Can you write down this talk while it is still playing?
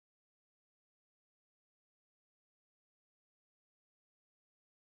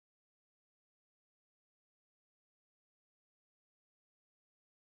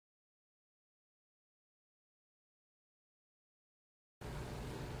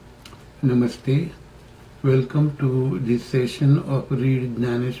Namaste. Welcome to this session of Read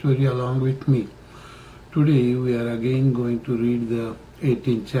Dnyaneshwari along with me. Today we are again going to read the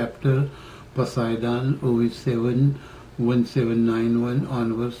 18th chapter, Pasayadan, 0owi1791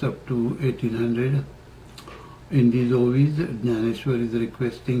 onwards up to 1800. In these ovis, Dnyaneshwar is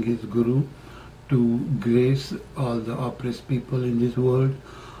requesting his Guru to grace all the oppressed people in this world.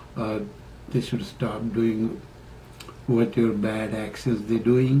 They should stop doing whatever bad actions they're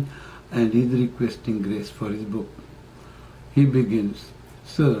doing, and is requesting grace for his book. He begins,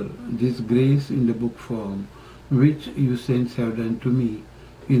 Sir, this grace in the book form, which you saints have done to me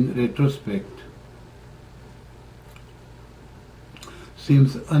in retrospect,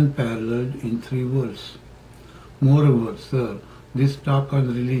 seems unparalleled in 3 words. Moreover, sir, this talk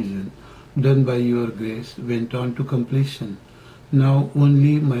on religion, done by your grace, went on to completion. Now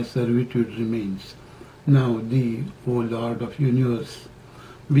only my servitude remains. Now thee, O Lord of universe,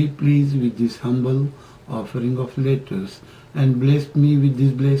 be pleased with this humble offering of letters, and bless me with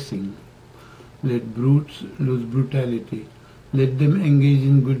this blessing. Let brutes lose brutality. Let them engage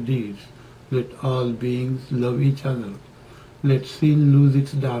in good deeds. Let all beings love each other. Let sin lose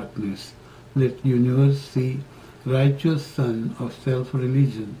its darkness. Let universe see righteous sun of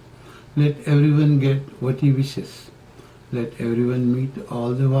self-religion. Let everyone get what he wishes. Let everyone meet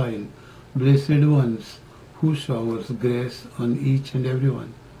all the while blessed ones who showers grace on each and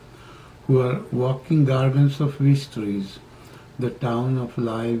everyone, who are walking gardens of wish trees, the town of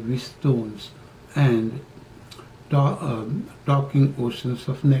live wish stones, and talking oceans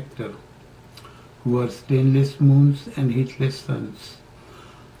of nectar, who are stainless moons and heatless suns.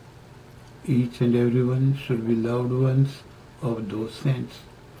 Each and everyone should be loved ones of those saints.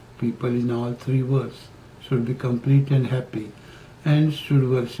 People in all 3 worlds should be complete and happy, and should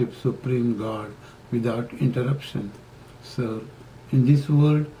worship Supreme God without interruption. Sir, in this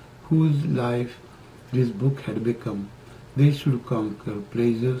world whose life this book had become, they should conquer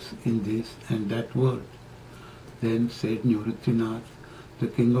pleasures in this and that world. Then said Nivruttinath, the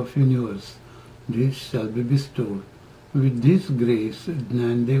King of Universe, this shall be bestowed. With this grace,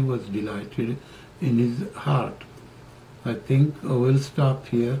 Dnyandev was delighted in his heart. I think I will stop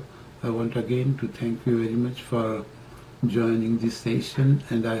here. I want again to thank you very much for joining this session,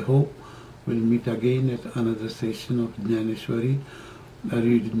 and I hope we'll meet again at another session of Dnyaneshwari.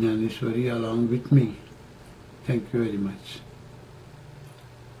 Read Dnyaneshwari along with me. Thank you very much.